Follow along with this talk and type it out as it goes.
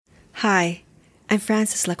Hi, I'm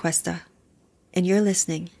Frances LaCuesta, and you're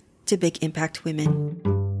listening to Big Impact Women.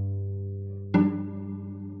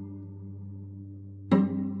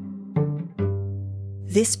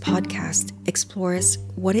 This podcast explores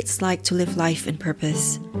what it's like to live life in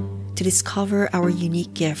purpose, to discover our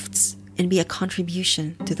unique gifts, and be a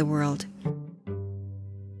contribution to the world.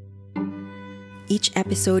 Each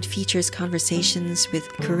episode features conversations with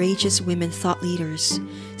courageous women thought leaders,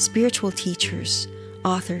 spiritual teachers,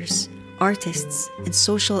 authors, artists, and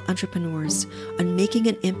social entrepreneurs on making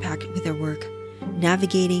an impact with their work,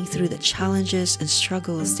 navigating through the challenges and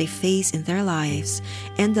struggles they face in their lives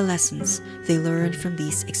and the lessons they learn from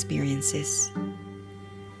these experiences.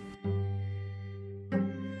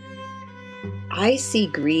 I see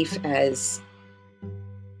grief as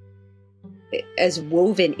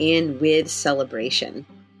woven in with celebration.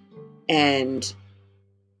 And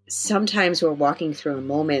sometimes we're walking through a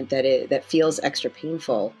moment that feels extra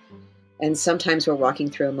painful. And sometimes we're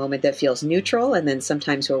walking through a moment that feels neutral. And then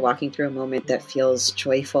sometimes we're walking through a moment that feels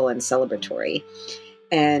joyful and celebratory.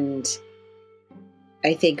 And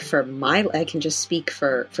I think I can just speak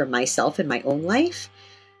for myself in my own life.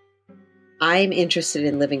 I'm interested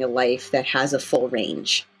in living a life that has a full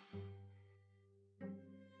range.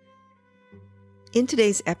 In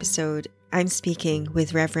today's episode, I'm speaking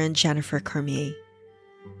with Reverend Jennifer Cormier.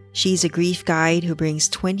 She's a grief guide who brings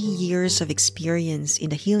 20 years of experience in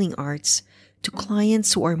the healing arts to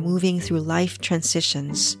clients who are moving through life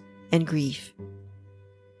transitions and grief.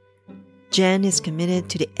 Jen is committed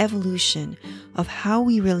to the evolution of how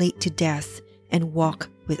we relate to death and walk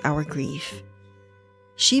with our grief.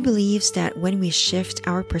 She believes that when we shift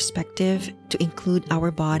our perspective to include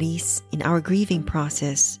our bodies in our grieving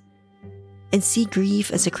process and see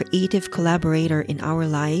grief as a creative collaborator in our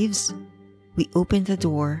lives, we open the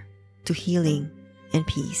door to healing and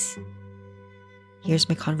peace. Here's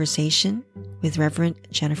my conversation with Reverend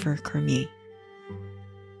Jennifer Cormier.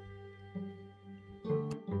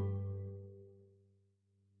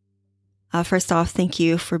 First off, thank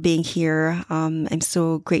you for being here. I'm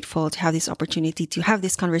so grateful to have this opportunity to have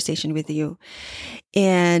this conversation with you.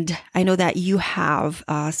 And I know that you have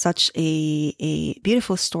such a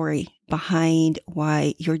beautiful story behind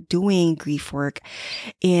why you're doing grief work.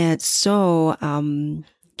 And so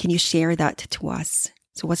can you share that to us?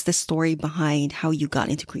 So what's the story behind how you got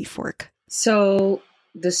into grief work? So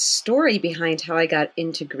the story behind how I got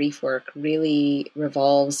into grief work really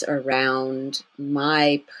revolves around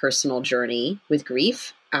my personal journey with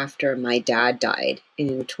grief after my dad died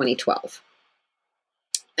in 2012.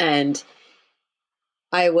 And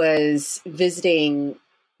I was visiting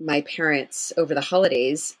my parents over the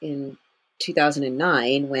holidays in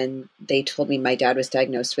 2009 when they told me my dad was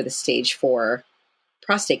diagnosed with a stage 4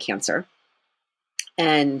 prostate cancer.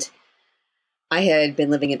 And I had been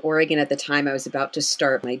living in Oregon at the time. I was about to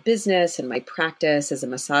start my business and my practice as a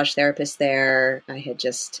massage therapist there. I had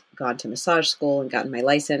just gone to massage school and gotten my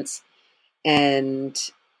license. And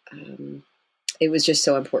it was just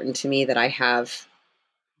so important to me that I have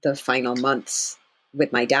the final months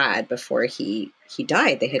with my dad before he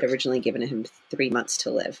died. They had originally given him 3 months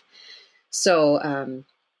to live. So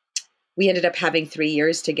we ended up having 3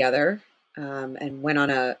 years together and went on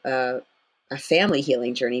a family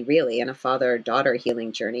healing journey, really, and a father-daughter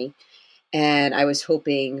healing journey. And I was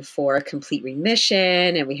hoping for a complete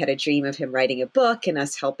remission. And we had a dream of him writing a book and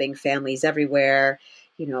us helping families everywhere,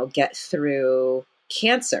 get through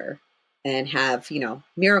cancer and have,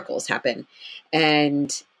 miracles happen.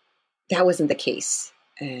 And that wasn't the case.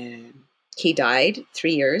 He died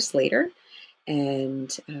 3 years later.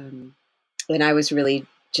 And I was really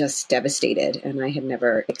just devastated. And I had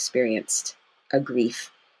never experienced a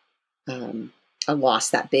grief, a loss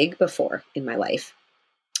that big before in my life.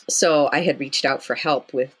 So I had reached out for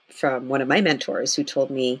help from one of my mentors who told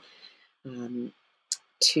me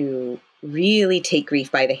to really take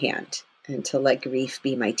grief by the hand and to let grief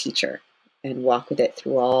be my teacher and walk with it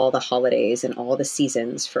through all the holidays and all the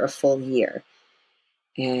seasons for a full year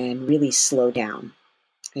and really slow down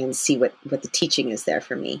and see what the teaching is there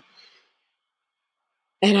for me.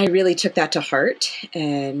 And I really took that to heart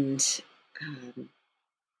and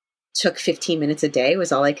took 15 minutes a day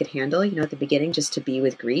was all I could handle, at the beginning, just to be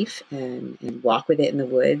with grief and walk with it in the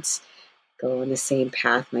woods, go on the same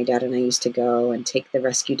path my dad and I used to go and take the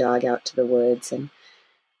rescue dog out to the woods. And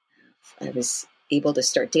I was able to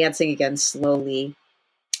start dancing again slowly.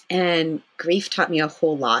 And grief taught me a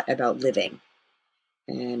whole lot about living.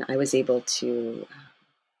 And I was able to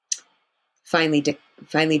finally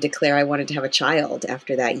declare I wanted to have a child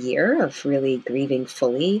after that year of really grieving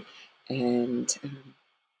fully. And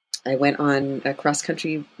I went on a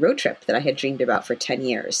cross-country road trip that I had dreamed about for 10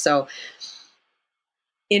 years. So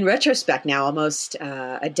in retrospect now, almost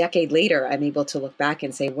a decade later, I'm able to look back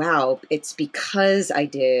and say, wow, it's because I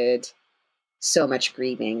did so much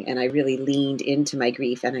grieving and I really leaned into my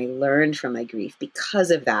grief and I learned from my grief.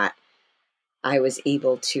 Because of that, I was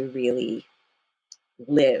able to really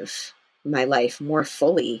live my life more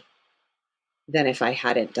fully than if I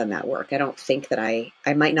hadn't done that work. I don't think that I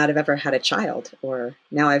might not have ever had a child, or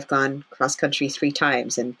now I've gone cross country 3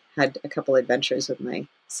 times and had a couple adventures with my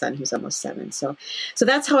son who's almost 7. So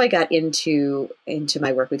that's how I got into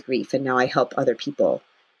my work with grief. And now I help other people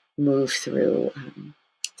move through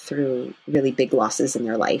really big losses in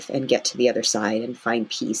their life and get to the other side and find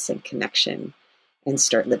peace and connection and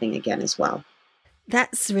start living again as well.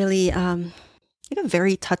 That's really like a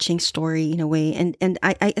very touching story in a way. And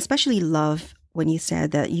I especially love when you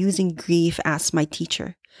said that using grief as my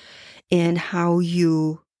teacher and how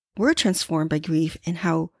you were transformed by grief and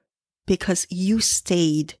how because you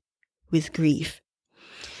stayed with grief.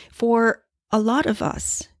 For a lot of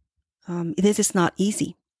us, this is not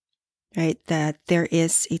easy, right? That there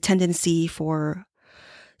is a tendency for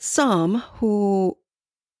some who,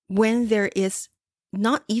 when there is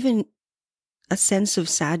not even a sense of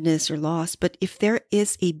sadness or loss, but if there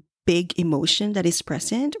is a big emotion that is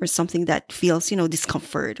present or something that feels,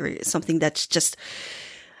 discomfort or something that's just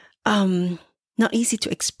not easy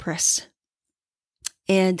to express,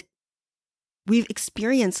 and we've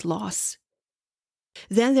experienced loss,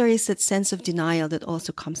 then there is that sense of denial that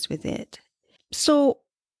also comes with it. So,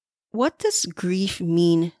 what does grief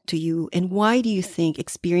mean to you, and why do you think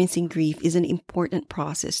experiencing grief is an important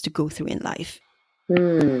process to go through in life?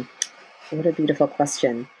 What a beautiful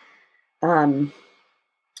question. Um,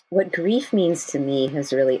 what grief means to me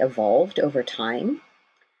has really evolved over time.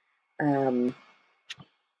 Um,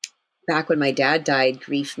 Back when my dad died,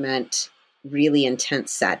 grief meant really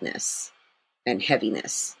intense sadness and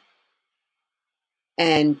heaviness.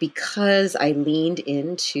 And because I leaned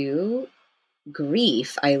into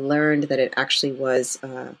grief, I learned that it actually was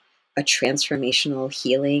a transformational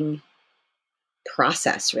healing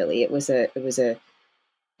process. Really, it was an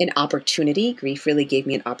opportunity. Grief really gave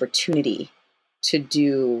me an opportunity to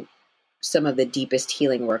do some of the deepest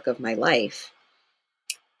healing work of my life.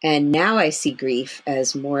 And now I see grief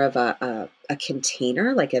as more of a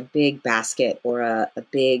container, like a big basket or a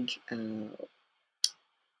big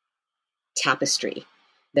tapestry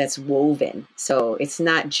that's woven. So it's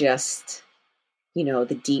not just,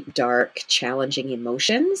 the deep, dark, challenging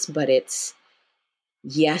emotions, but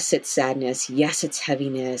yes, it's sadness. Yes, it's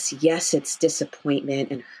heaviness. Yes, it's disappointment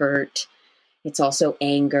and hurt. It's also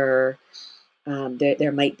anger.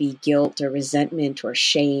 There might be guilt or resentment or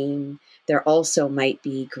shame. There also might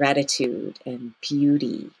be gratitude and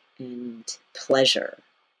beauty and pleasure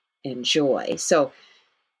and joy. So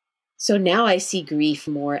now I see grief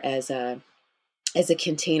more as a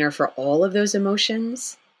container for all of those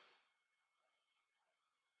emotions,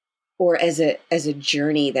 or as a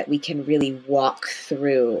journey that we can really walk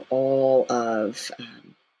through all of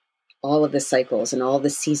the cycles and all the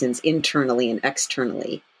seasons internally and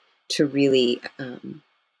externally to really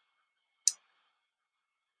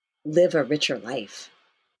live a richer life.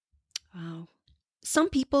 Wow. Some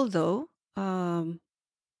people, though,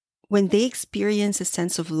 when they experience a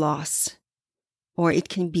sense of loss, or it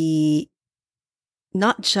can be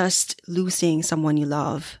not just losing someone you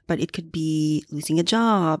love, but it could be losing a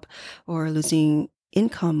job or losing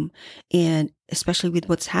income. And especially with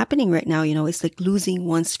what's happening right now, it's like losing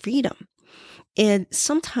one's freedom. And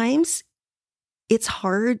sometimes it's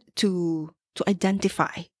hard to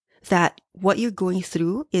identify that what you're going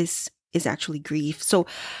through is actually grief. So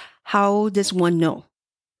how does one know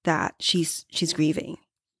that she's grieving?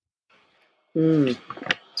 Mm.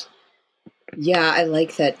 Yeah, I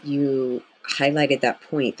like that you highlighted that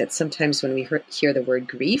point, that sometimes when we hear the word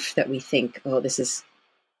grief, that we think, oh, this is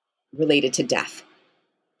related to death.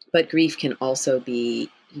 But grief can also be,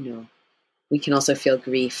 we can also feel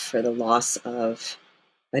grief for the loss of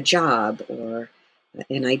a job or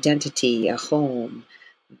an identity, a home,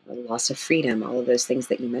 a loss of freedom, all of those things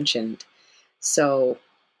that you mentioned. So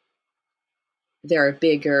there are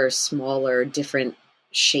bigger, smaller, different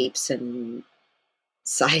shapes and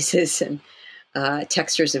sizes and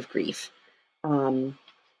textures of grief. And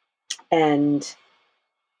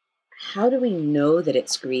how do we know that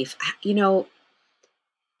it's grief?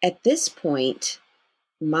 At this point,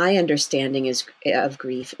 my understanding of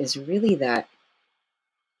grief is really that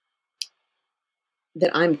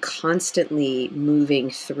I'm constantly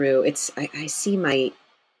moving through. I see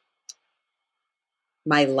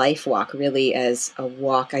my life walk really as a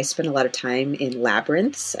walk. I spend a lot of time in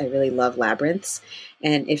labyrinths. I really love labyrinths.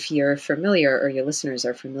 And if you're familiar, or your listeners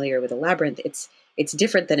are familiar with a labyrinth, it's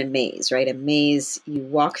different than a maze, right? A maze, you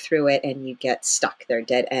walk through it and you get stuck. There are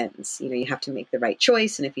dead ends. You have to make the right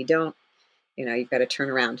choice. And if you don't, you've got to turn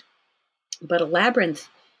around. But a labyrinth,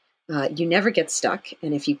 you never get stuck.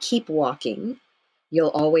 And if you keep walking, you'll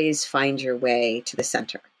always find your way to the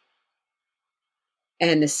center.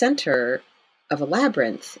 And the center of a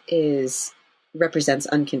labyrinth represents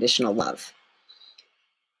unconditional love.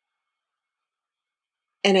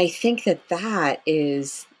 And I think that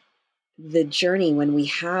is the journey when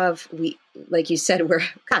we like you said,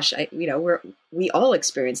 we all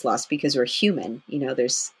experience loss because we're human.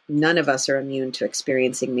 There's none of us are immune to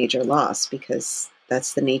experiencing major loss because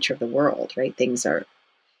that's the nature of the world, right? Things are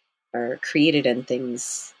created and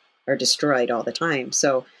things are destroyed all the time.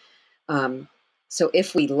 So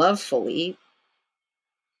if we love fully,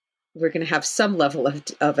 we're going to have some level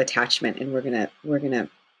of attachment, and we're going to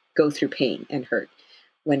go through pain and hurt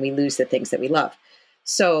when we lose the things that we love.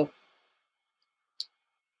 So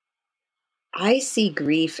I see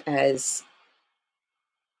grief as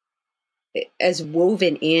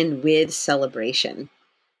woven in with celebration.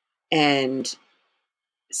 And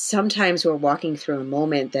sometimes we're walking through a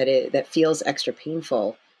moment that feels extra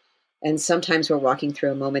painful. And sometimes we're walking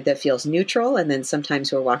through a moment that feels neutral. And then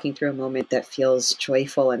sometimes we're walking through a moment that feels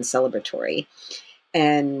joyful and celebratory.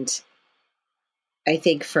 And I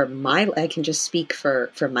think I can just speak for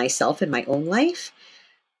myself in my own life.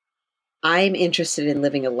 I'm interested in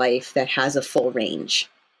living a life that has a full range.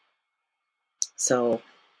 So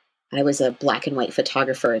I was a black and white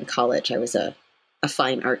photographer in college. I was a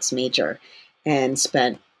fine arts major and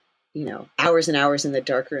spent, hours and hours in the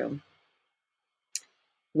darkroom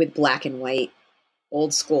with black and white,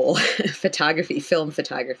 old school photography, film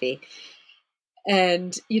photography.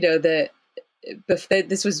 And,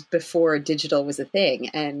 this was before digital was a thing.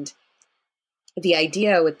 And the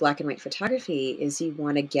idea with black and white photography is you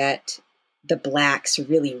want to get the blacks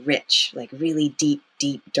really rich, like really deep,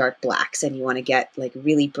 deep, dark blacks. And you want to get like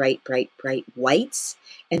really bright, bright, bright whites.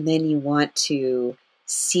 And then you want to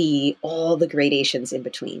see all the gradations in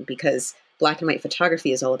between, because black and white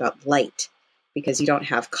photography is all about light, because you don't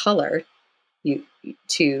have color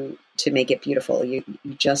to make it beautiful. You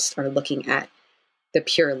just are looking at the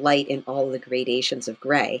pure light in all the gradations of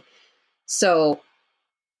gray. So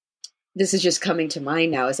this is just coming to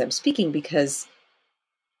mind now as I'm speaking, because,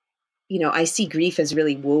 I see grief as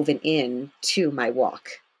really woven in to my walk.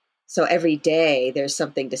 So every day there's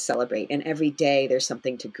something to celebrate, and every day there's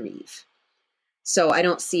something to grieve. So I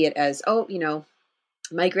don't see it as,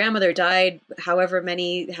 my grandmother died however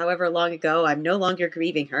long ago. I'm no longer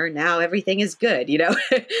grieving her. Now everything is good.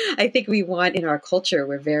 I think we want, in our culture,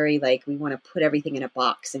 we're very we want to put everything in a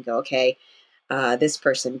box and go, okay, this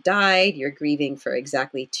person died. You're grieving for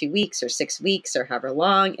exactly 2 weeks or 6 weeks or however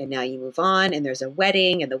long. And now you move on, and there's a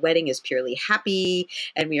wedding, and the wedding is purely happy,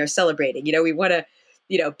 and we are celebrating. We want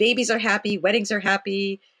to, babies are happy, weddings are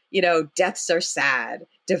happy, deaths are sad,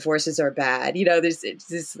 divorces are bad. There's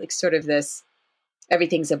this sort of this,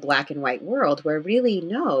 everything's a black and white world, where really,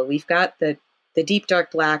 no, we've got the deep,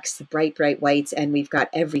 dark blacks, the bright, bright whites, and we've got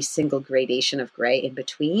every single gradation of gray in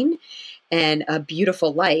between, and a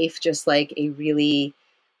beautiful life, just like a really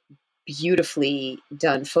beautifully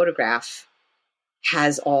done photograph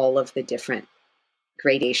has all of the different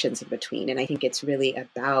gradations in between. And I think it's really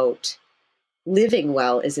about living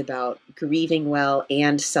well is about grieving well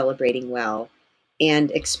and celebrating well and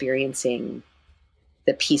experiencing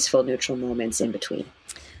the peaceful, neutral moments in between.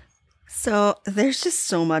 So there's just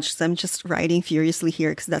so much. So I'm just writing furiously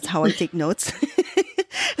here because that's how I take notes.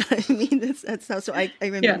 I mean, that's how, so I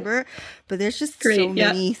remember, yeah. But there's just great, so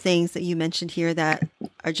many things that you mentioned here that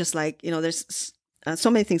are just there's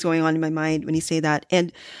so many things going on in my mind when you say that.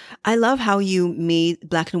 And I love how you made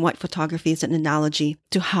black and white photography as an analogy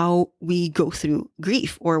to how we go through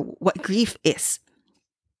grief, or what grief is.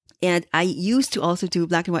 And I used to also do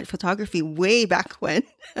black and white photography way back when,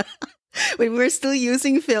 when we were still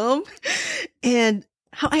using film, and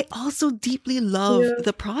how I also deeply love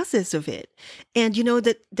the process of it. And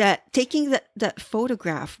that taking that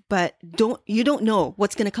photograph, but you don't know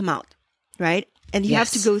what's going to come out, right? And you have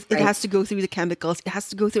to go, it has to go through the chemicals. It has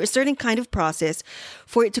to go through a certain kind of process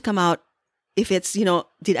for it to come out. If it's,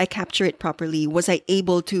 did I capture it properly? Was I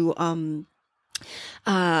able to,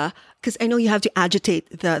 because I know you have to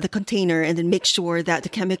agitate the container and then make sure that the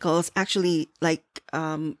chemicals actually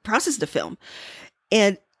process the film.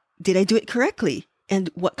 And did I do it correctly? And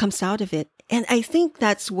what comes out of it? And I think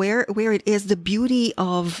that's where it is the beauty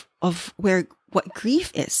of where what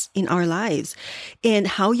grief is in our lives, and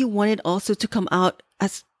how you want it also to come out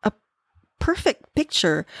as a perfect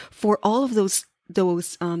picture for all of those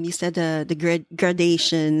you said the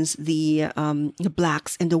gradations, the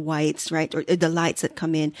blacks and the whites, right? Or the lights that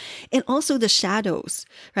come in, and also the shadows,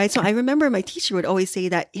 right? So I remember my teacher would always say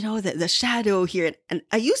that, the shadow here, and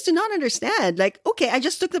I used to not understand, like, okay, I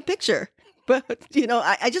just took the picture, but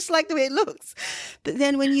I just like the way it looks. But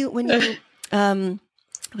then when you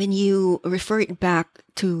refer it back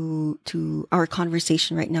to our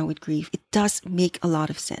conversation right now with grief, it does make a lot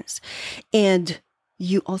of sense. And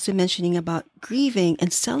you also mentioning about grieving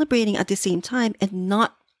and celebrating at the same time, and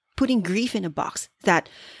not putting grief in a box that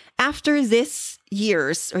after this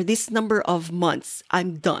years or this number of months,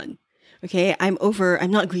 I'm done. Okay. I'm over. I'm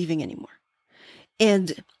not grieving anymore.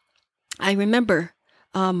 And I remember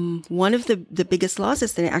one of the biggest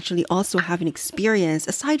losses that I actually also haven't experienced,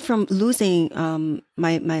 aside from losing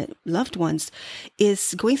my loved ones,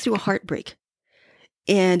 is going through a heartbreak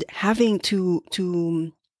and having to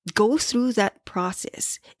go through that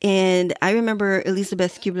process. And I remember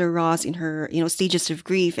Elizabeth Kubler-Ross in her Stages of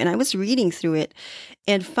Grief, and I was reading through it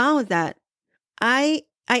and found that I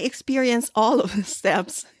experienced all of the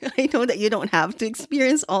steps. I know that you don't have to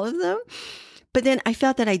experience all of them, but then I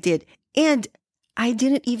felt that I did. And I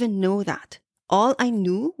didn't even know that. All I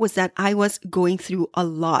knew was that I was going through a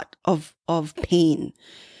lot of pain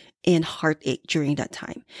and heartache during that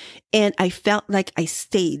time. And I felt like I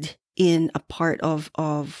stayed in a part of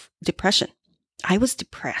depression. I was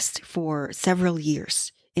depressed for several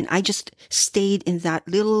years, and I just stayed in that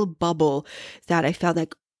little bubble that I felt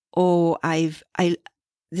like, oh,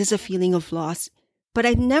 there's a feeling of loss, but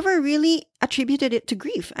I never really attributed it to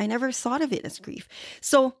grief. I never thought of it as grief.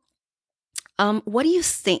 So, what do you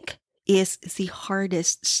think is the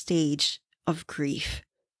hardest stage of grief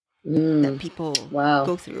that people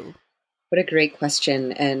go through? What a great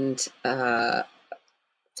question. And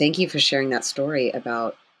thank you for sharing that story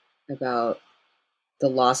about the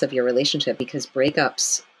loss of your relationship, because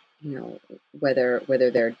breakups, whether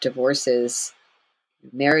they're divorces,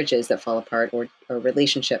 marriages that fall apart, or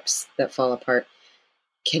relationships that fall apart,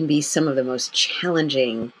 can be some of the most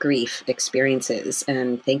challenging grief experiences.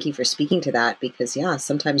 And thank you for speaking to that, because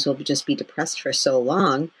sometimes we'll just be depressed for so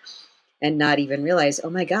long and not even realize,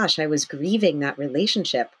 oh my gosh, I was grieving that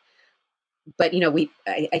relationship. But,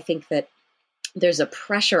 I think that there's a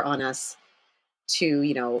pressure on us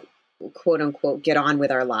to, quote unquote, get on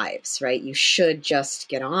with our lives, right? You should just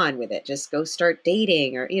get on with it. Just go start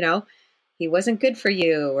dating, or, he wasn't good for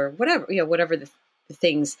you, or whatever, whatever the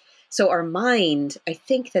things. So our mind, I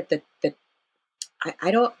think that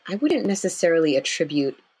I wouldn't necessarily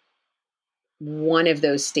attribute one of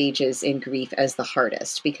those stages in grief as the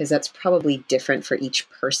hardest, because that's probably different for each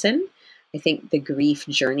person. I think the grief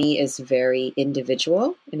journey is very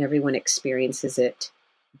individual, and everyone experiences it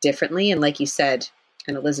differently. And like you said,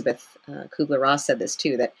 and Elizabeth Kubler-Ross said this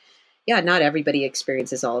too, that not everybody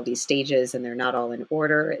experiences all of these stages, and they're not all in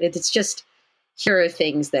order. It's just, here are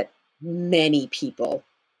things that many people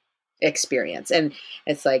experience, and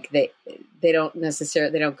it's like they don't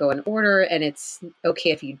go in order, and it's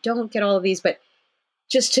okay if you don't get all of these, but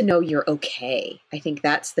just to know you're okay. I think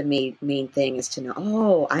that's the main thing, is to know,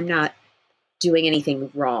 oh, I'm not doing anything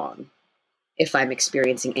wrong if I'm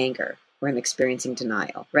experiencing anger, or I'm experiencing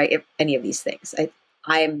denial, right? If any of these things,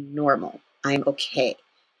 I am normal. I'm okay.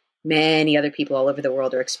 Many other people all over the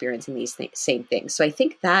world are experiencing these same things. So I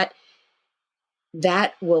think that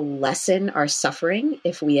will lessen our suffering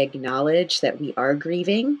if we acknowledge that we are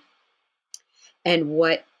grieving. And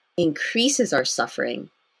what increases our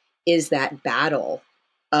suffering is that battle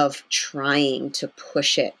of trying to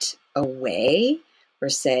push it away, or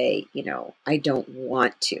say, I don't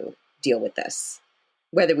want to deal with this.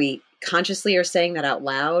 Whether we consciously are saying that out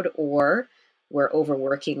loud, or we're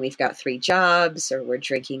overworking, we've got 3 jobs, or we're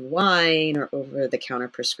drinking wine, or over-the-counter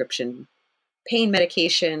prescription pain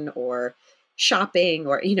medication, or shopping,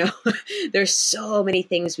 or, there's so many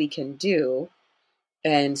things we can do,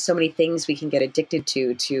 and so many things we can get addicted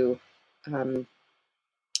to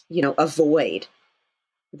avoid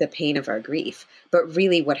the pain of our grief. But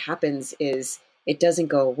really what happens is it doesn't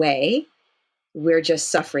go away. We're just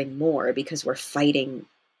suffering more because we're fighting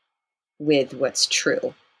with what's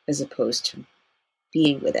true, as opposed to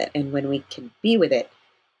being with it. And when we can be with it,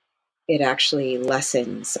 it actually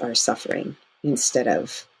lessens our suffering, instead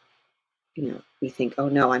of, we think, oh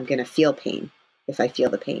no, I'm going to feel pain if I feel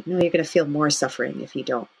the pain. No, you're going to feel more suffering if you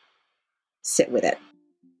don't sit with it.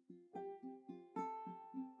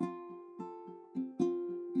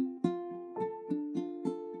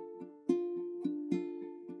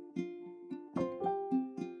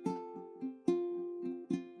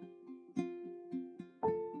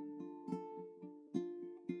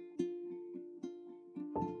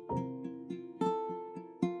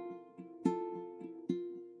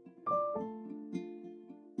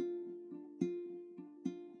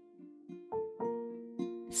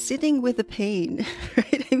 sitting with the pain,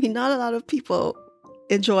 right? I mean, not a lot of people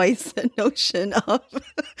enjoys the notion of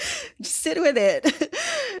just sit with it.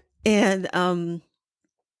 And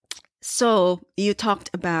so you talked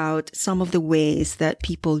about some of the ways that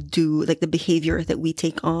people do, like the behavior that we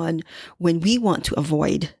take on when we want to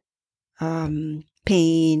avoid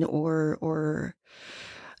pain or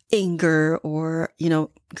anger or,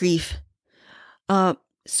 grief.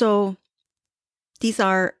 So these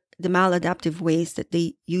are the maladaptive ways that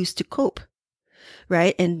they use to cope,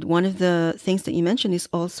 right? And one of the things that you mentioned is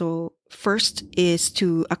also first is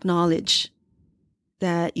to acknowledge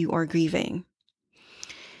that you are grieving.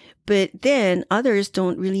 But then others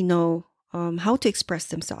don't really know how to express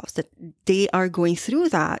themselves, that they are going through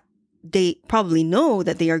that. They probably know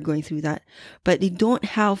that they are going through that, but they don't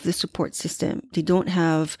have the support system. They don't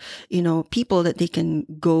have, people that they can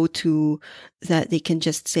go to, that they can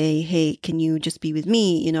just say, hey, can you just be with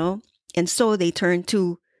me, And so they turn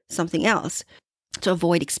to something else to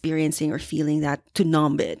avoid experiencing or feeling that, to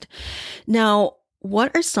numb it. Now,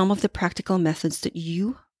 what are some of the practical methods that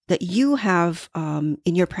you have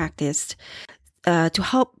in your practice to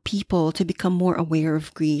help people to become more aware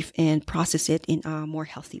of grief and process it in a more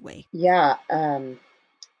healthy way? Yeah.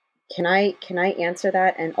 Can I answer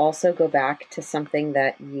that and also go back to something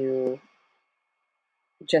that you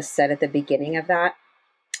just said at the beginning of that?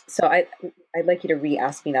 So I'd like you to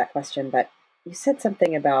re-ask me that question, but you said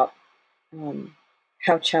something about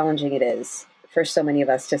how challenging it is for so many of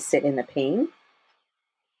us to sit in the pain.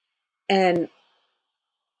 And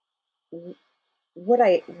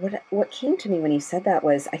what came to me when you said that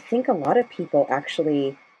was, I think a lot of people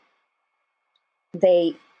actually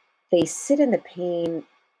they sit in the pain,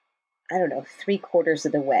 I don't know, 3/4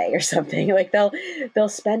 of the way or something. Like they'll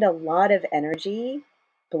spend a lot of energy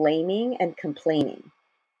blaming and complaining,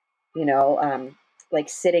 you know, like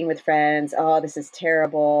sitting with friends, oh, this is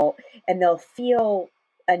terrible. And they'll feel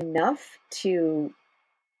enough to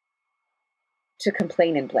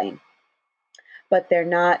complain and blame, but they're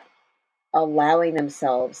not allowing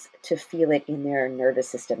themselves to feel it in their nervous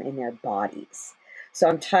system, in their bodies. So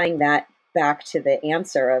I'm tying that back to the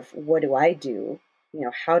answer of what do I do?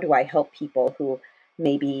 How do I help people who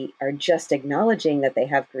maybe are just acknowledging that they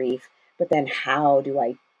have grief, but then how do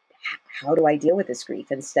I deal with this grief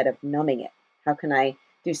instead of numbing it? How can I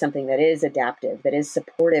do something that is adaptive, that is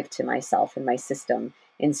supportive to myself and my system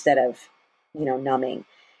instead of, numbing?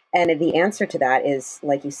 And the answer to that is,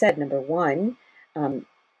 like you said, number one,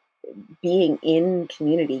 being in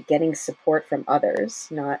community, getting support from others,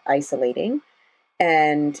 not isolating.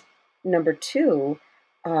 And number two,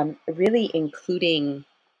 really including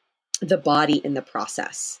the body in the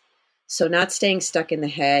process. So not staying stuck in the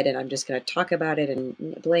head and I'm just going to talk about it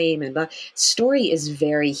and blame and blah. Story is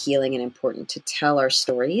very healing and important to tell our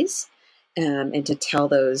stories and to tell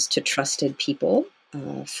those to trusted people,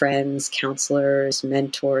 friends, counselors,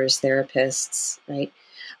 mentors, therapists, right?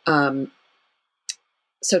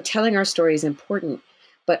 So telling our story is important,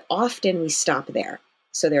 but often we stop there.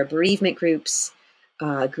 So there are bereavement groups,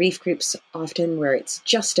 grief groups often where it's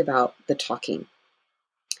just about the talking.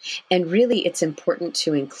 And really, it's important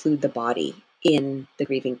to include the body in the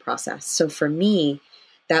grieving process. So for me,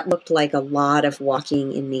 that looked like a lot of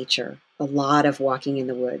walking in nature, a lot of walking in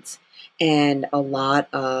the woods, and a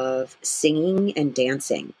lot of singing and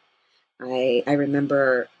dancing. I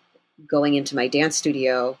remember going into my dance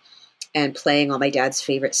studio and playing all my dad's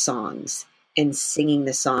favorite songs and singing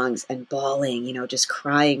the songs and bawling, just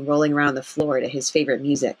crying, rolling around the floor to his favorite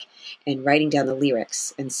music and writing down the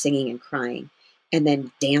lyrics and singing and crying and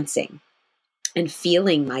then dancing and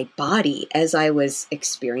feeling my body as I was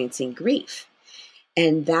experiencing grief.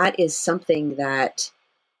 And that is something that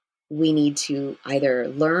we need to either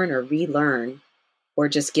learn or relearn or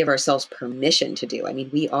just give ourselves permission to do. I mean,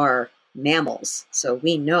 we are mammals, so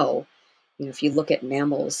we know, if you look at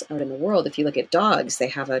mammals out in the world, if you look at dogs, they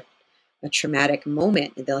have a traumatic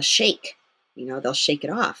moment and they'll shake, they'll shake it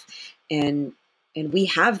off. And we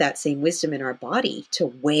have that same wisdom in our body to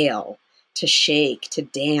wail, to shake, to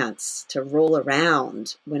dance, to roll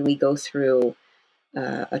around when we go through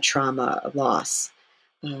a trauma, a loss.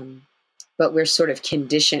 But we're sort of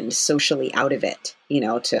conditioned socially out of it,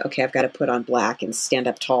 to, okay, I've got to put on black and stand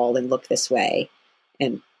up tall and look this way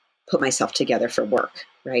and put myself together for work,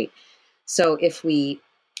 right? So if we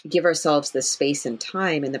give ourselves the space and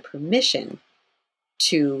time and the permission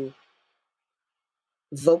to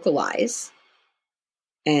vocalize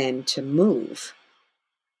and to move,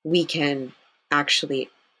 we can actually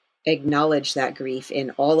acknowledge that grief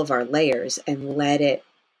in all of our layers and let it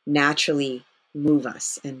naturally move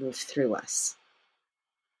us and move through us.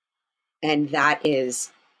 And that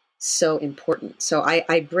is so important. So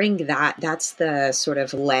I bring that's the sort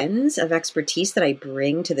of lens of expertise that I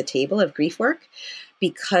bring to the table of grief work,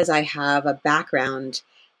 because I have a background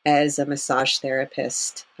as a massage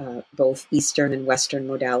therapist, both Eastern and Western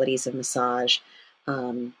modalities of massage,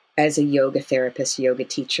 as a yoga therapist, yoga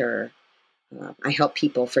teacher. I help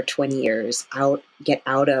people for 20 years get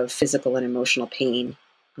out of physical and emotional pain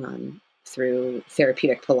through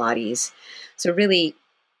therapeutic Pilates. So really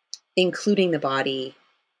including the body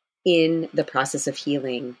in the process of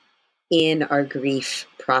healing, in our grief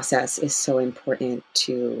process, is so important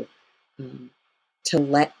um, to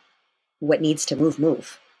let what needs to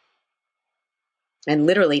move, and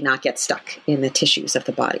literally not get stuck in the tissues of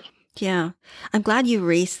the body. Yeah, I'm glad you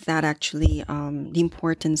raised that actually, the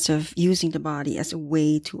importance of using the body as a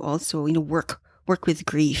way to also, work with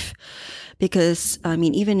grief. Because, I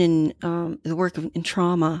mean, even in the work in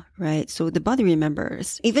trauma, right? So the body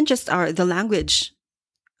remembers, even just the language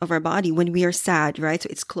of our body when we are sad, right? So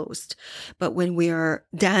it's closed. But when we are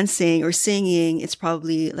dancing or singing, it's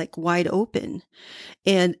probably like wide open.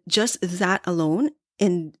 And just that alone,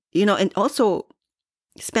 and also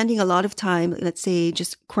spending a lot of time, let's say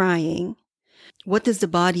just crying, what does the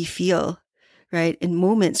body feel, right? In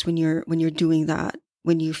moments when you're doing that,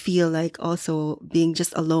 when you feel like also being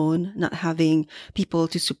just alone, not having people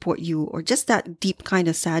to support you, or just that deep kind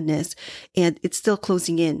of sadness, and it's still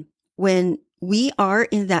closing in. When we are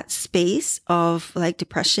in that space of like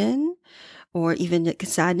depression or even like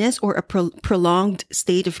sadness or a prolonged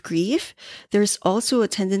state of grief, there's also a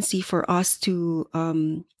tendency for us to,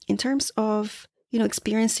 in terms of,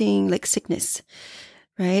 experiencing like sickness,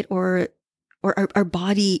 right? Or our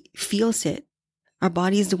body feels it. Our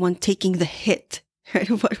body is the one taking the hit, right,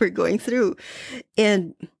 of what we're going through.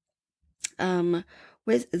 And um,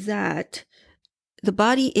 with that, the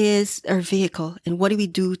body is our vehicle. And what do we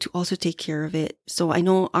do to also take care of it? So I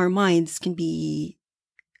know our minds can be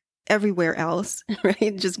everywhere else,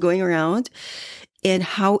 right? Just going around, and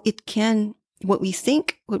how it can, what we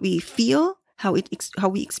think, what we feel, how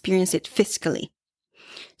we experience it physically.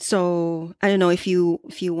 So I don't know if you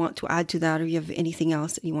want to add to that, or you have anything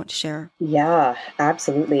else that you want to share. Yeah,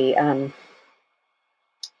 absolutely.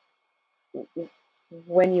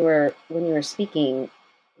 When you were speaking,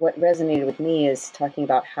 what resonated with me is talking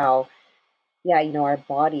about how, yeah, our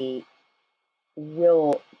body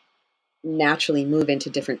will naturally move into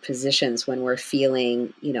different positions when we're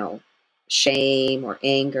feeling, shame or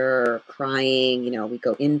anger or crying. We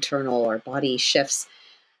go internal, our body shifts.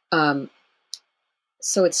 Um,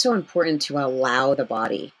 so it's so important to allow the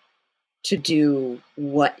body to do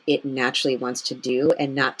what it naturally wants to do,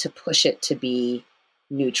 and not to push it to be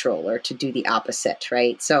neutral or to do the opposite,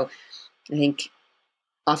 right? So I think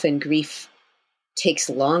often grief takes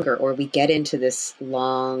longer, or we get into this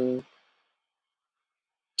long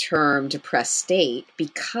term depressed state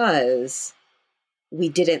because we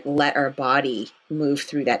didn't let our body move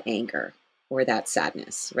through that anger or that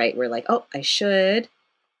sadness, right? We're like, oh, I should,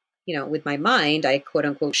 with my mind, I quote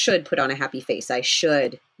unquote should put on a happy face. I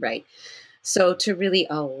should, right? So to really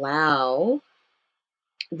allow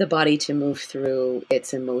the body to move through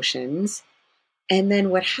its emotions. And then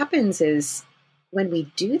what happens is, when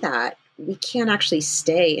we do that, we can't actually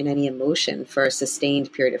stay in any emotion for a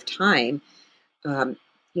sustained period of time. Um,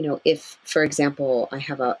 if, for example, I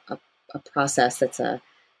have a process that's a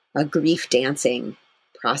grief dancing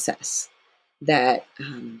process that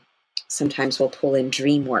sometimes we'll pull in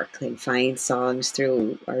dream work and find songs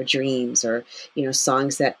through our dreams, or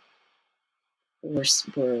songs that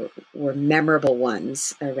were memorable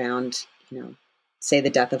ones around, say the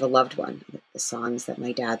death of a loved one, the songs that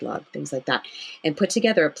my dad loved, things like that, and put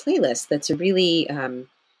together a playlist that's really uh,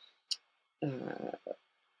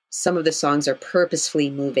 some of the songs are purposefully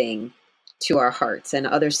moving to our hearts, and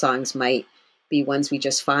other songs might be ones we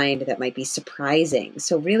just find that might be surprising.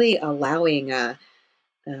 So really allowing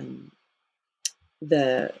um,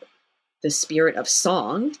 the the spirit of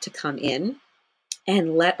song to come in,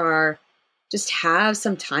 and just have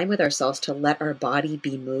some time with ourselves to let our body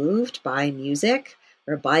be moved by music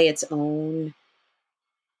or by its own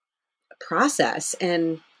process.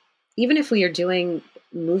 And even if we are doing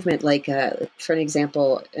movement, like for an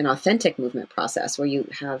example, an authentic movement process where you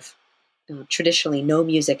have traditionally no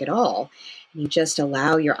music at all, and you just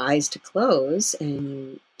allow your eyes to close and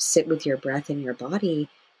you sit with your breath in your body,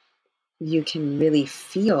 you can really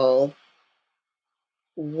feel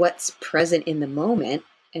what's present in the moment.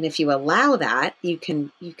 And if you allow that, you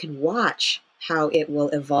can watch how it will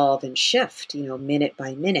evolve and shift, minute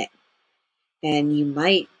by minute. And you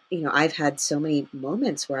might, I've had so many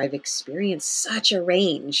moments where I've experienced such a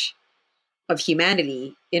range of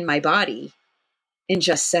humanity in my body in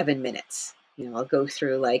just 7 minutes. I'll go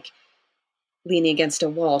through like leaning against a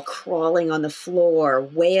wall, crawling on the floor,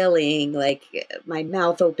 wailing, like my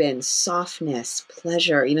mouth open, softness,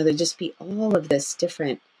 pleasure. There'd just be all of this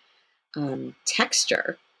different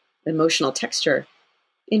texture, emotional texture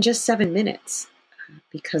in just 7 minutes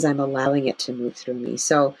because I'm allowing it to move through me.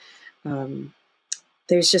 So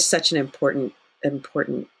there's just such an important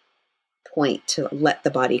point to let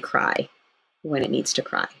the body cry when it needs to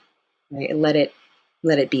cry, right? Let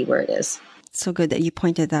it be where it is. So good that you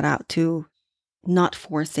pointed that out too. Not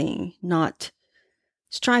forcing, not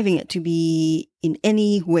striving it to be in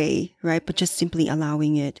any way, right? But just simply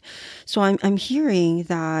allowing it. So I'm hearing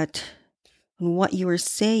that what you are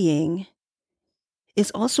saying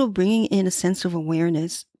is also bringing in a sense of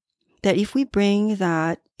awareness that if we bring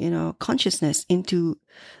that, consciousness into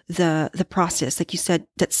the process, like you said,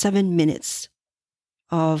 that 7 minutes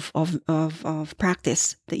of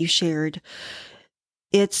practice that you shared,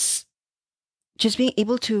 it's just being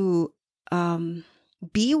able to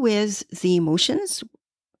be with the emotions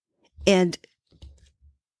and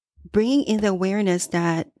bringing in the awareness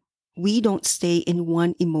that we don't stay in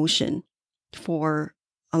one emotion for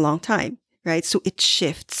a long time, right? So it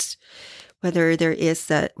shifts. Whether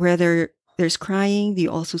there's crying, do you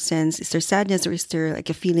also sense, is there sadness, or is there like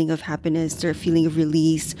a feeling of happiness? Is there a feeling of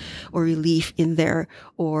release or relief in there?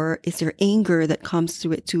 Or is there anger that comes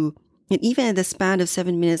through it too? And even in the span of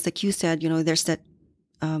 7 minutes, like you said, there's that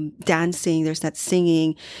dancing, there's that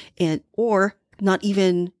singing, or not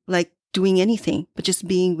even like doing anything, but just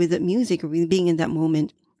being with the music or being in that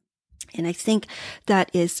moment. And I think that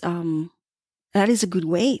is a good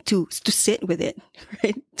way to sit with it,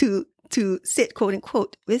 right? To sit, quote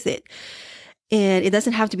unquote, with it. And it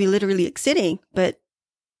doesn't have to be literally like sitting, but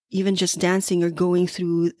even just dancing or going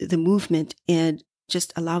through the movement and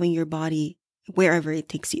just allowing your body wherever it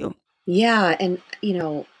takes you. Yeah. And,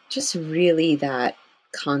 just really that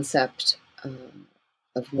concept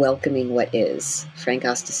of welcoming what is. Frank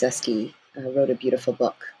Ostaseski wrote a beautiful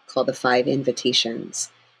book called The 5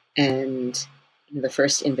 Invitations. And the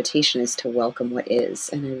first invitation is to welcome what is.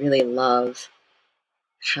 And I really love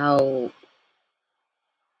how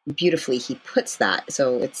beautifully he puts that.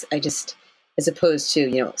 So as opposed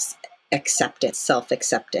to, acceptance,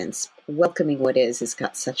 self-acceptance, welcoming what is has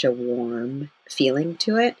got such a warm feeling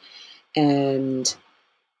to it. And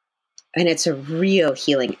it's a real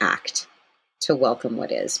healing act to welcome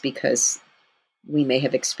what is, because we may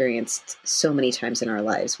have experienced so many times in our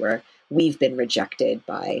lives where we've been rejected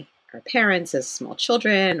by our parents as small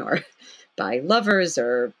children, or by lovers,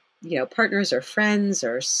 or, partners or friends,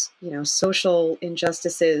 or, social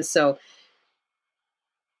injustices. So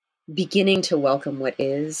beginning to welcome what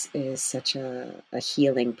is such a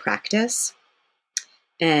healing practice.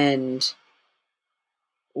 And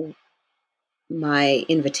my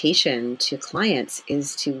invitation to clients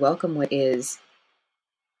is to welcome what is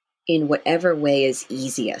in whatever way is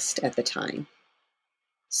easiest at the time.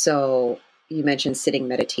 So you mentioned sitting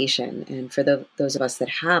meditation, and for those of us that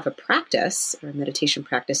have a practice or a meditation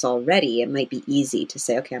practice already, it might be easy to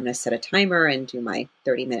say, okay, I'm going to set a timer and do my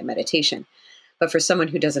 30-minute meditation. But for someone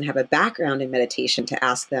who doesn't have a background in meditation, to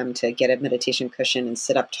ask them to get a meditation cushion and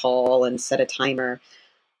sit up tall and set a timer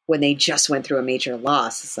when they just went through a major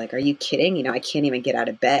loss, it's like, are you kidding? I can't even get out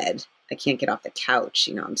of bed. I can't get off the couch.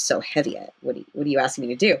 I'm so heavy. What are you asking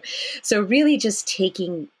me to do? So really just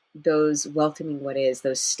taking those, welcoming what is,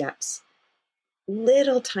 those steps,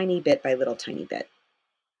 little tiny bit by little tiny bit.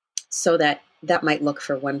 So that might look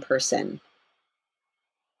for one person.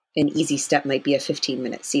 An easy step might be a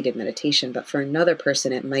 15-minute seated meditation, but for another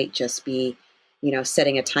person, it might just be,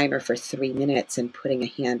 setting a timer for 3 minutes and putting a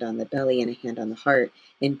hand on the belly and a hand on the heart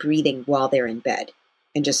and breathing while they're in bed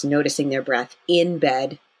and just noticing their breath in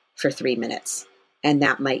bed for 3 minutes. And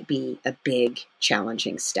that might be a big,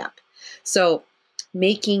 challenging step. So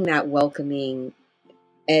making that welcoming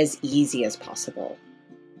as easy as possible.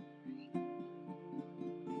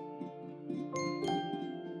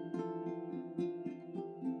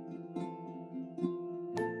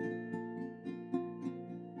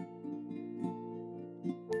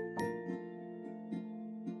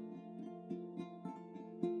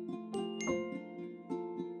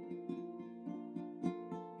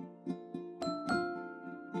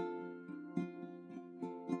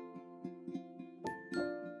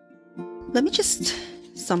 Let me just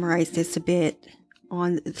summarize this a bit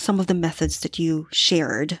on some of the methods that you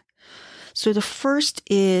shared. So the first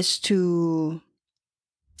is to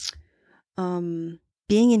being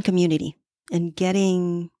in community and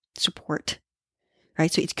getting support,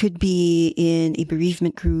 right? So it could be in a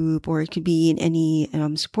bereavement group, or it could be in any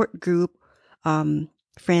support group,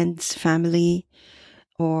 friends, family,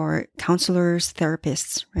 or counselors,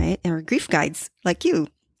 therapists, right? Or grief guides like you,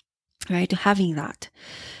 right? To having that.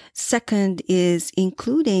 Second is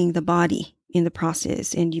including the body in the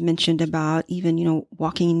process. And you mentioned about even,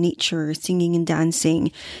 walking in nature, singing and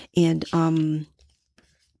dancing, and,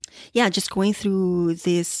 just going through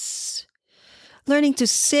this, learning to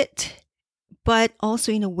sit, but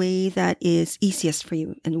also in a way that is easiest for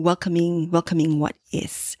you and welcoming what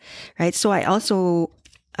is, right? So I also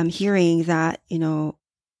am hearing that,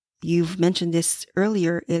 you've mentioned this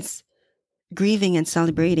earlier, is grieving and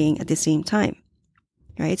celebrating at the same time,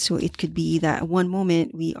 right? So it could be that one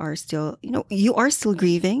moment we are still, you are still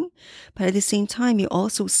grieving, but at the same time, you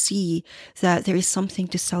also see that there is something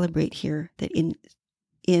to celebrate here, that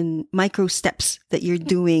in micro steps that you're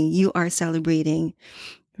doing, you are celebrating,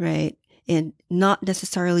 right? And not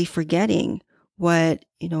necessarily forgetting what,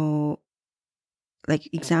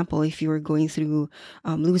 like example, if you were going through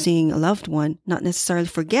losing a loved one, not necessarily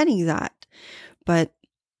forgetting that, but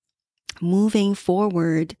moving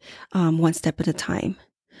forward one step at a time.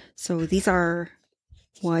 So these are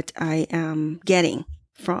what I am getting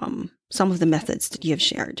from some of the methods that you have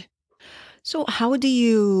shared. So how do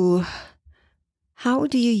you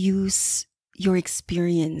use your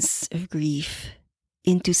experience of grief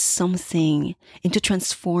into something, into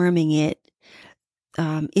transforming it,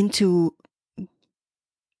 into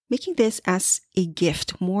making this as a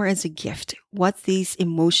gift, more as a gift? What these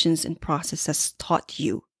emotions and processes taught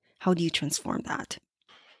you? How do you transform that?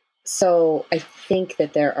 So I think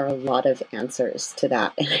that there are a lot of answers to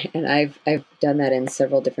that, and I've done that in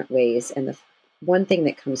several different ways. And the one thing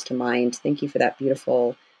that comes to mind, thank you for that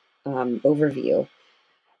beautiful overview.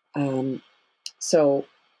 So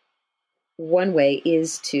one way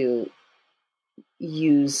is to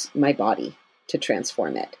use my body to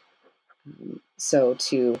transform it. So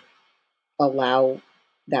to allow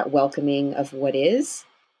that welcoming of what is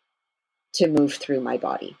to move through my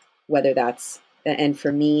body, whether that's, and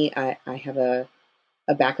for me, I have a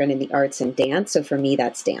background in the arts and dance. So for me,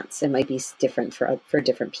 that's dance. It might be different for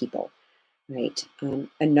different people, right?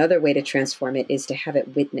 Another way to transform it is to have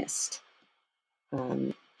it witnessed.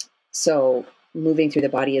 So moving through the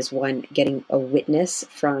body is one, getting a witness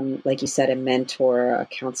from, like you said, a mentor, a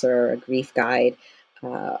counselor, a grief guide,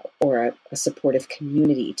 or a supportive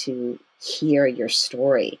community to hear your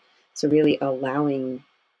story. So really allowing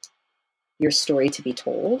your story to be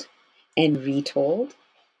told and retold.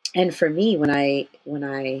 And for me, when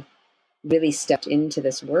I really stepped into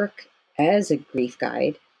this work as a grief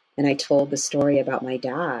guide, and I told the story about my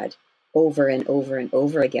dad over and over and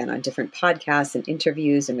over again on different podcasts and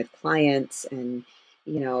interviews and with clients and,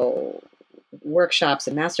 workshops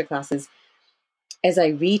and masterclasses, as I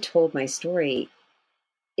retold my story,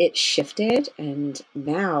 it shifted. And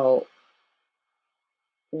now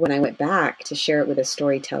when I went back to share it with a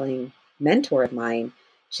storytelling mentor of mine,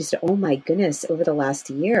 she said, "Oh my goodness, over the last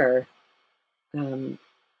year,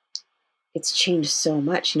 it's changed so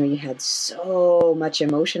much. You had so much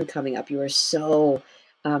emotion coming up. You were so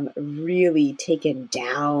really taken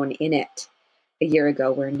down in it a year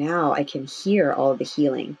ago, where now I can hear all of the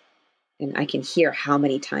healing and I can hear how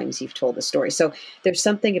many times you've told the story." So there's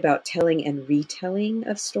something about telling and retelling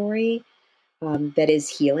of story that is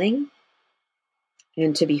healing,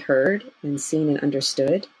 and to be heard and seen and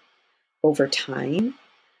understood over time.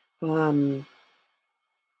 And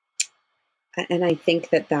I think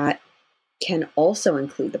that can also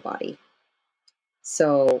include the body.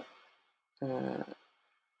 So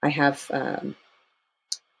I have a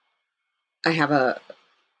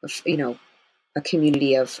a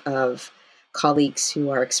community of colleagues who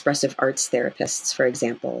are expressive arts therapists, for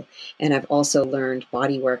example, and I've also learned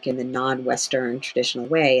body work in the non-Western traditional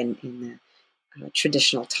way, and in the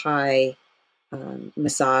traditional Thai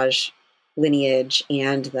massage lineage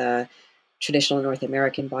and the traditional North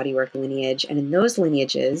American bodywork lineage. And in those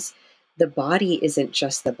lineages, the body isn't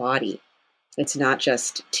just the body. It's not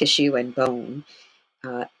just tissue and bone.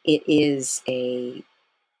 It is a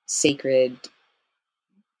sacred,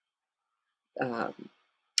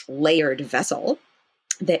 layered vessel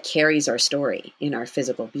that carries our story in our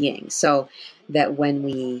physical being. So that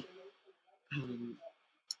when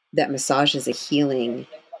that massage is a healing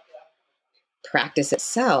practice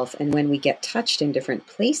itself, and when we get touched in different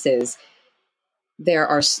places,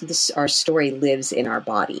 our story lives in our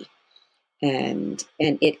body, and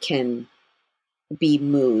it can be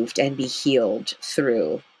moved and be healed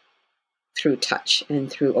through touch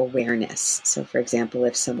and through awareness. So, for example,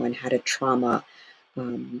 if someone had a trauma,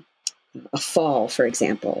 a fall, for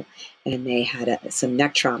example, and they had some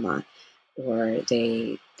neck trauma, or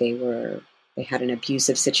they had an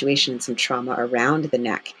abusive situation and some trauma around the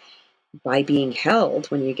neck, by being held,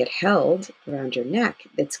 when you get held around your neck,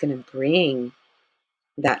 it's going to bring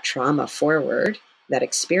that trauma forward, that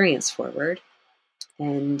experience forward.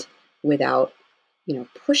 And without,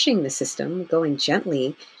 pushing the system, going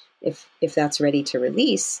gently, if that's ready to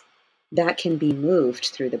release, that can be moved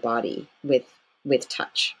through the body with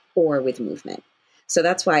touch or with movement. So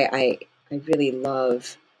that's why I really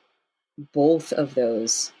love both of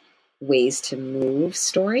those ways to move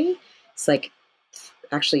story. It's like,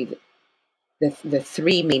 actually, the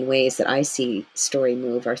three main ways that I see story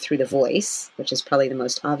move are through the voice, which is probably the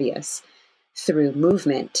most obvious, through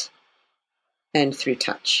movement, and through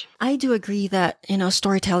touch. I do agree that,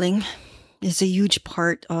 storytelling is a huge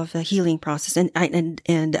part of the healing process. And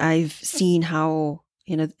I've seen how,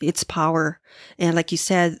 its power. And like you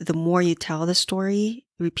said, the more you tell the story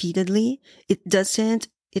repeatedly, it doesn't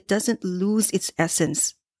lose its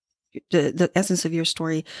essence, the essence of your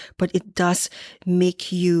story, but it does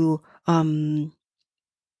make you, it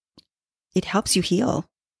helps you heal,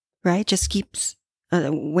 right? Just keeps,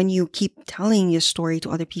 when you keep telling your story to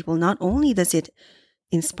other people, not only does it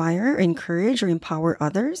inspire, encourage, or empower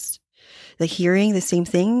others, the hearing the same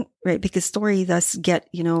thing, right? Because story does get,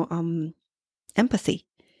 empathy.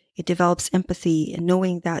 It develops empathy, and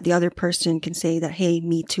knowing that the other person can say that, hey,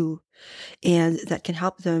 me too. And that can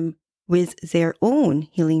help them with their own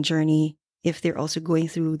healing journey if they're also going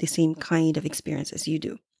through the same kind of experience as you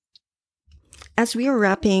do. As we are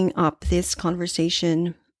wrapping up this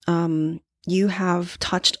conversation, you have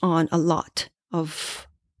touched on a lot of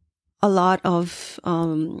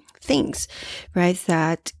things, right,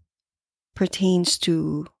 that pertains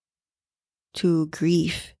to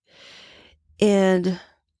grief. And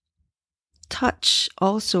touch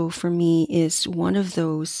also for me is one of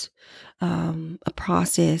those, a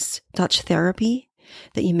process. Touch therapy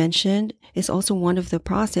that you mentioned is also one of the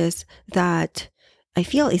process that I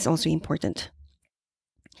feel is also important,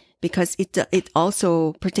 because it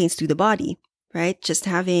also pertains to the body, right? Just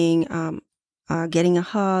having, getting a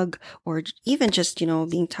hug, or even just,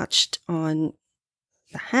 being touched on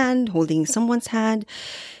the hand, holding someone's hand.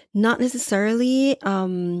 Not necessarily,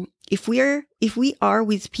 if we are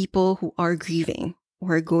with people who are grieving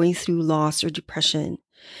or are going through loss or depression,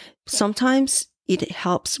 sometimes it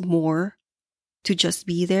helps more to just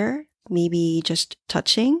be there, maybe just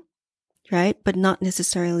touching, right? But not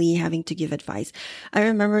necessarily having to give advice. I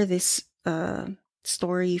remember this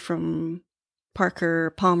story from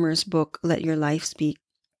Parker Palmer's book, Let Your Life Speak.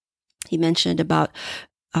 He mentioned about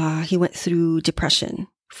he went through depression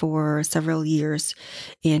for several years,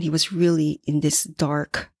 and he was really in this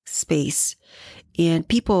dark space. And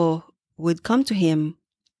people would come to him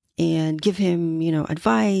and give him,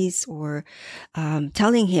 advice, or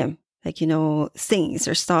telling him, like, things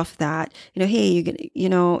or stuff that, hey, you're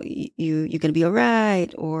gonna, you're gonna be all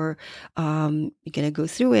right, or you're gonna go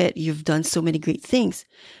through it. You've done so many great things.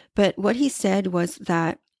 But what he said was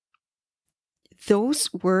that those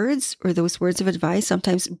words of advice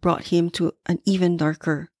sometimes brought him to an even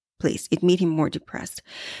darker place. It made him more depressed.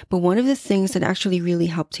 But one of the things that actually really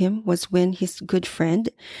helped him was when his good friend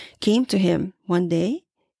came to him one day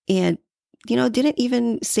and, didn't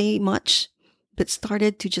even say much, but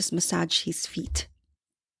started to just massage his feet.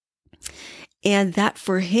 And that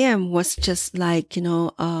for him was just like,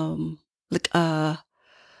 like a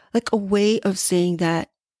way of saying that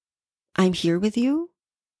I'm here with you,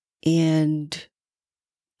 and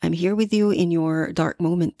I'm here with you in your dark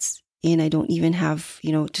moments. And I don't even have,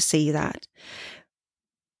 to say that,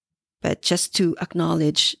 but just to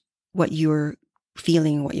acknowledge what you're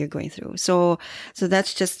feeling, what you're going through. So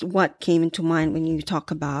that's just what came into mind when you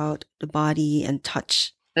talk about the body and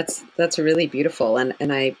touch. That's really beautiful. And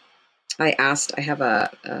I asked, I have a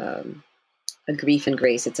Grief and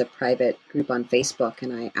Grace. It's a private group on Facebook.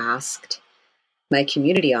 And I asked my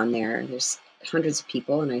community on there, there's hundreds of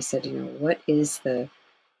people. And I said,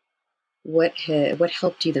 what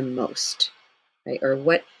helped you the most, right? Or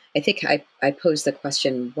what, I think I posed the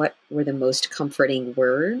question, what were the most comforting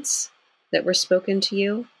words that were spoken to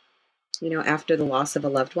you, after the loss of a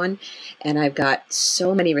loved one? And I've got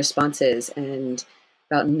so many responses, and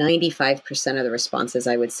about 95% of the responses,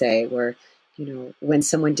 I would say, were, when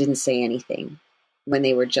someone didn't say anything, when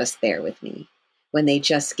they were just there with me, when they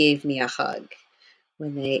just gave me a hug,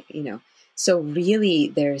 when they, so really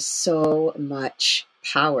there's so much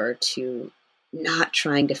power to not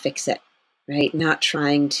trying to fix it, right? Not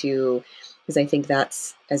trying to, because I think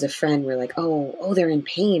that's, as a friend, we're like, oh, they're in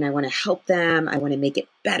pain. I want to help them. I want to make it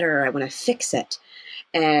better. I want to fix it.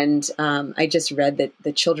 And I just read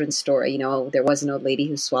the children's story. There was an old lady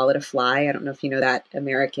who swallowed a fly. I don't know if you know that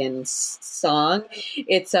American song.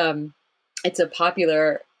 It's a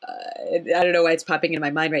popular I don't know why it's popping into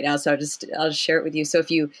my mind right now, so I'll just share it with you. So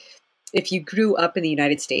if you grew up in the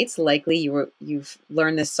United States, likely you've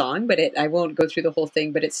learned this song, but I won't go through the whole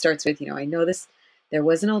thing, but it starts with, I know this, there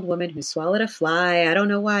was an old woman who swallowed a fly. I don't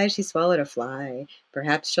know why she swallowed a fly.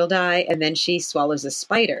 Perhaps she'll die. And then she swallows a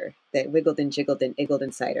spider that wiggled and jiggled and iggled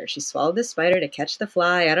inside her. She swallowed the spider to catch the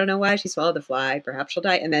fly. I don't know why she swallowed the fly. Perhaps she'll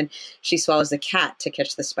die. And then she swallows a cat to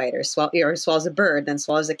catch the spider, or swallows a bird, then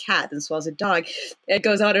swallows a cat, then swallows a dog. It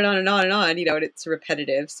goes on and on and on and on, and it's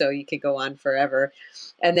repetitive. So you could go on forever.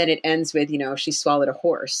 And then it ends with, she swallowed a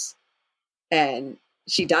horse and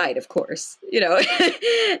she died, of course, and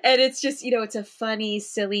it's just, it's a funny,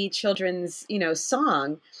 silly children's,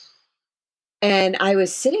 song. And I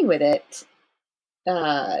was sitting with it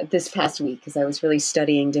this past week because I was really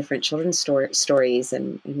studying different children's stories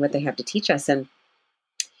and what they have to teach us. And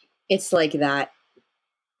it's like that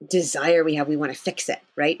desire we have, we want to fix it,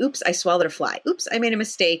 right? Oops, I swallowed a fly. Oops, I made a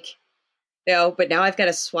mistake. But now I've got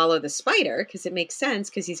to swallow the spider because it makes sense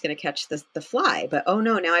because he's going to catch the fly. But oh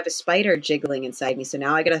no, now I have a spider jiggling inside me. So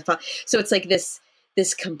now I got to. So it's like this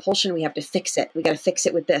compulsion. We have to fix it. We got to fix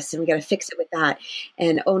it with this, and we got to fix it with that.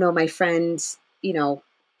 And oh no, my friends,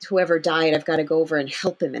 whoever died, I've got to go over and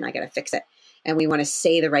help him, and I got to fix it. And we want to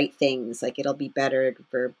say the right things, like it'll be better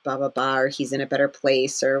for blah blah blah, or he's in a better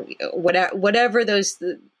place, or whatever those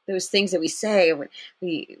things that we say.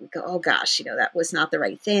 We go, oh gosh, that was not the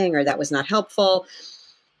right thing, or that was not helpful.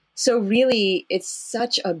 So really, it's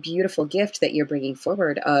such a beautiful gift that you're bringing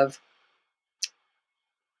forward of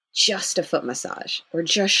just a foot massage, or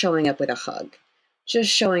just showing up with a hug,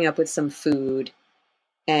 just showing up with some food,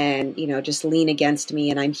 and just lean against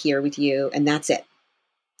me, and I'm here with you, and that's it.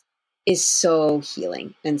 Is so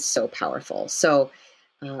healing and so powerful. So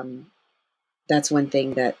that's one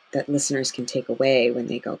thing that listeners can take away when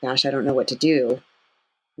they go, gosh, I don't know what to do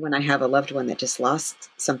when I have a loved one that just lost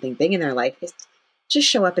something big in their life. Is just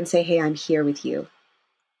show up and say, hey, I'm here with you.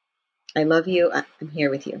 I love you. I'm here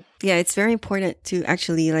with you. Yeah, it's very important to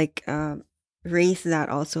actually raise that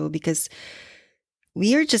also, because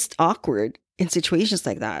we are just awkward in situations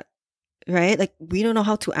like that, right? Like we don't know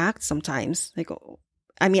how to act sometimes.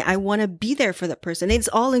 I want to be there for that person. It's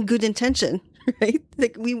all in good intention, right?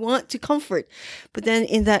 Like we want to comfort, but then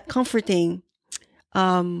in that comforting,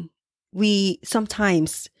 we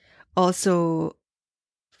sometimes also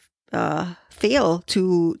fail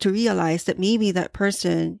to realize that maybe that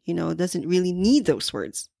person, doesn't really need those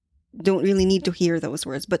words, don't really need to hear those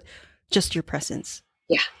words, but just your presence.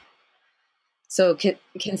 Yeah. So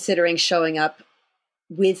considering showing up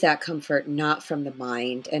with that comfort, not from the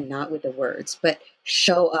mind and not with the words, but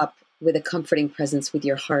show up with a comforting presence with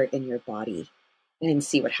your heart and your body, and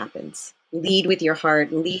see what happens. Lead with your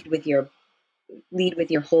heart, lead with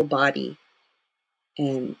your whole body,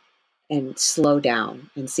 and slow down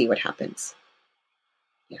and see what happens.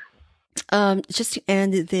 Yeah. Just to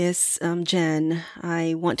end this, Jen,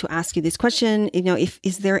 I want to ask you this question.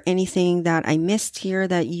 Is there anything that I missed here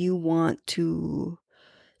that you want to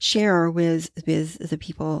share with the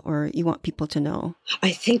people, or you want people to know?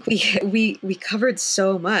 I think we covered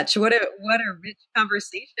so much. What a rich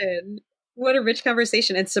conversation. What a rich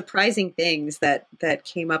conversation, and surprising things that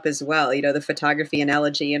came up as well. The photography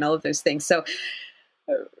analogy and all of those things. So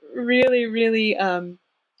really, really,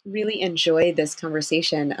 really enjoyed this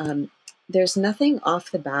conversation. There's nothing off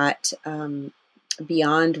the bat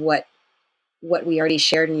beyond what we already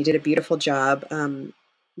shared, and you did a beautiful job.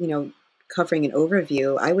 Covering an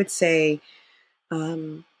overview. I would say,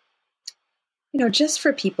 just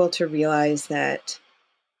for people to realize that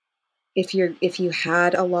if you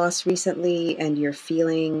had a loss recently and you're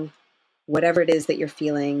feeling whatever it is that you're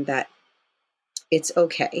feeling, that it's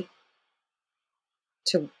okay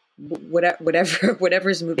to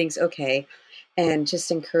whatever's moving is okay. And just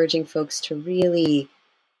encouraging folks to really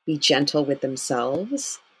be gentle with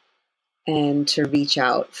themselves and to reach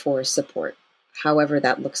out for support, however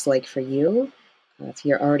that looks like for you. If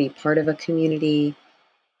you're already part of a community,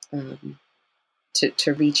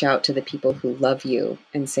 to reach out to the people who love you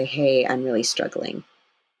and say, hey, I'm really struggling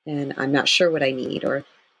and I'm not sure what I need. Or,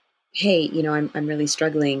 hey, I'm really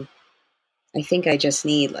struggling. I think I just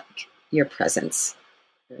need your presence.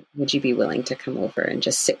 Would you be willing to come over and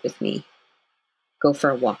just sit with me? Go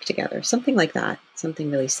for a walk together, something like that,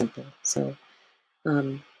 something really simple. So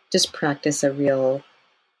just practice a real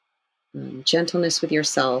gentleness with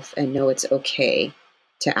yourself and know it's okay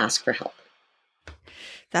to ask for help.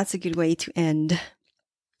 That's a good way to end.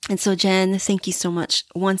 And so, Jen, thank you so much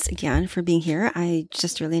once again for being here. I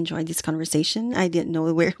just really enjoyed this conversation. I didn't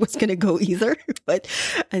know where it was going to go either, but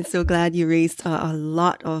I'm so glad you raised a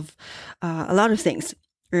lot of things.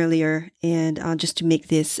 earlier, and just to make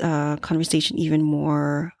this conversation even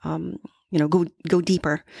more, go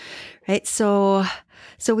deeper, right? So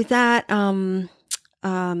with that,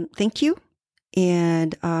 thank you,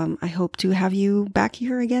 and I hope to have you back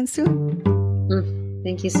here again soon.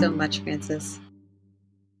 Thank you so much, Frances.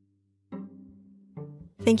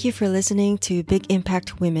 Thank you for listening to Big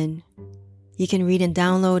Impact Women. You can read and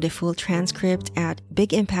download a full transcript at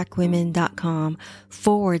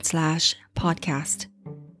bigimpactwomen.com/podcast.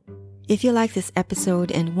 If you like this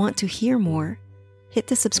episode and want to hear more, hit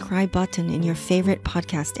the subscribe button in your favorite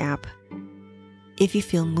podcast app. If you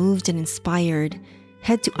feel moved and inspired,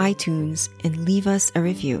 head to iTunes and leave us a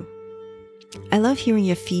review. I love hearing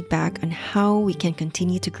your feedback on how we can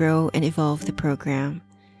continue to grow and evolve the program.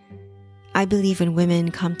 I believe when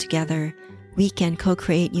women come together, we can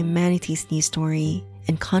co-create humanity's new story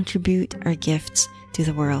and contribute our gifts to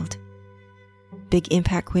the world.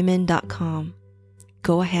 bigimpactwomen.com.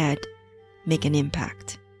 Go ahead, make an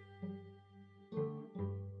impact.